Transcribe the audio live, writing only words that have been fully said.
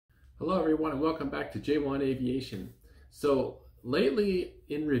Hello everyone and welcome back to J1 Aviation. So lately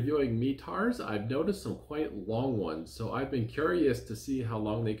in reviewing METARs, I've noticed some quite long ones. So I've been curious to see how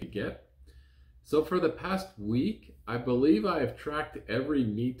long they could get. So for the past week, I believe I have tracked every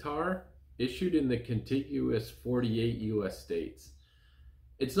METAR issued in the contiguous 48 US states.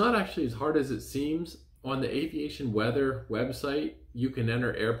 It's not actually as hard as it seems. On the aviation weather website, you can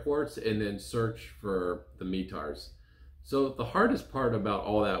enter airports and then search for the METARs. So the hardest part about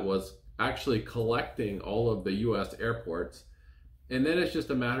all that was actually collecting all of the US airports. And then it's just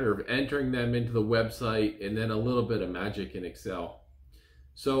a matter of entering them into the website and then a little bit of magic in Excel.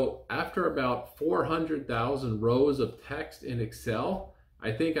 So after about 400,000 rows of text in Excel,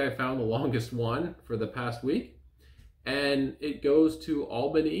 I think I found the longest one for the past week. And it goes to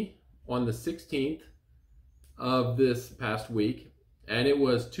Albany on the 16th of this past week. And it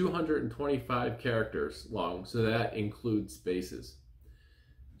was 225 characters long, so that includes spaces.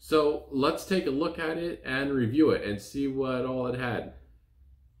 So let's take a look at it and review it and see what all it had.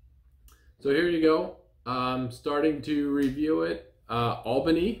 So here you go. Starting to review it.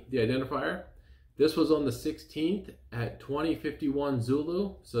 Albany, the identifier. This was on the 16th at 20:51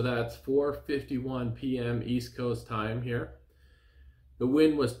 Zulu, so that's 4:51 p.m. East Coast time here. The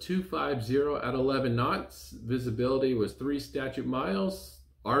wind was 250 at 11 knots. Visibility was 3 statute miles.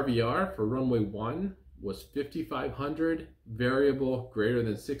 RVR for runway 1 was 5,500, variable greater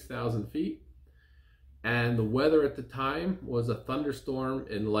than 6,000 feet. And the weather at the time was a thunderstorm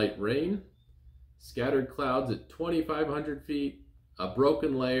and light rain. Scattered clouds at 2,500 feet. A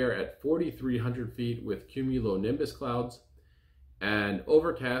broken layer at 4,300 feet with cumulonimbus clouds. And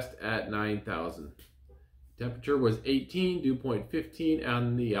overcast at 9,000. Temperature was 18, dew point 15,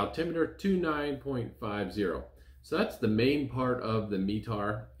 and the altimeter 29.50. So that's the main part of the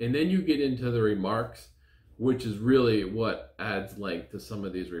METAR. And then you get into the remarks, which is really what adds length to some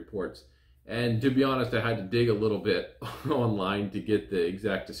of these reports. And to be honest, I had to dig a little bit online to get the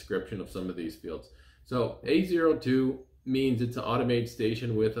exact description of some of these fields. So A02 means it's an automated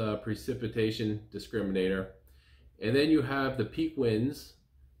station with a precipitation discriminator. And then you have the peak winds.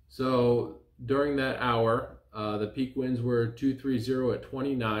 So during that hour, the peak winds were 230 at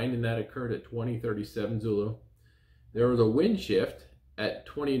 29, and that occurred at 20:37 Zulu. There was a wind shift at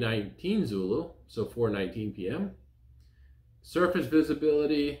 2019 Zulu, so 4:19 p.m. Surface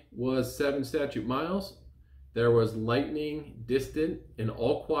visibility was 7 statute miles. There was lightning distant in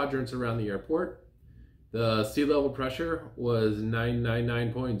all quadrants around the airport. The sea level pressure was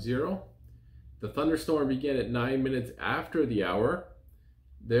 999.0. The thunderstorm began at 9 minutes after the hour.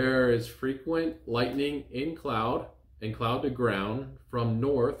 There is frequent lightning in cloud and cloud to ground from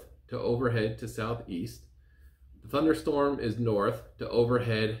north to overhead to southeast. The thunderstorm is north to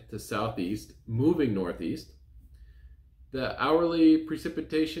overhead to southeast, moving northeast. The hourly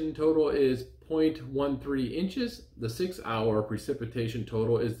precipitation total is 0.13 inches. The 6-hour precipitation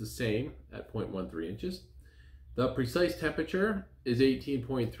total is the same at 0.13 inches. The precise temperature is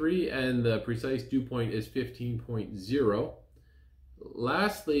 18.3 and the precise dew point is 15.0.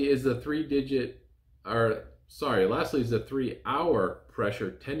 Lastly is the 3-hour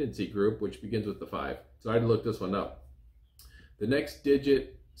pressure tendency group, which begins with the 5. So I had to look this one up. The next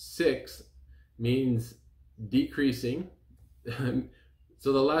digit 6 means decreasing.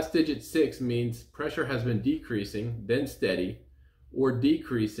 So the last digit 6 means pressure has been decreasing, then steady, or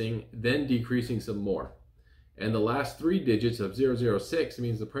decreasing, then decreasing some more. And the last 3 digits of 006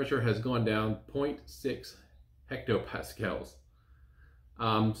 means the pressure has gone down 0.6 hectopascals.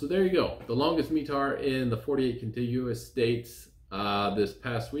 So there you go, the longest METAR in the 48 contiguous states this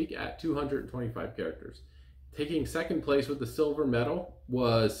past week at 225 characters. Taking second place with the silver medal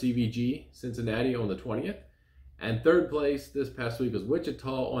was CVG Cincinnati on the 20th, and third place this past week was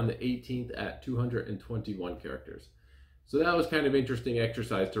Wichita on the 18th at 221 characters. So that was kind of interesting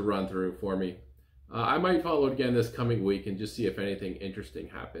exercise to run through for me. I might follow it again this coming week and just see if anything interesting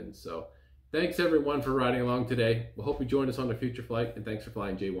happens. So thanks everyone for riding along today. We hope you join us on a future flight, and thanks for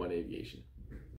flying J1 Aviation.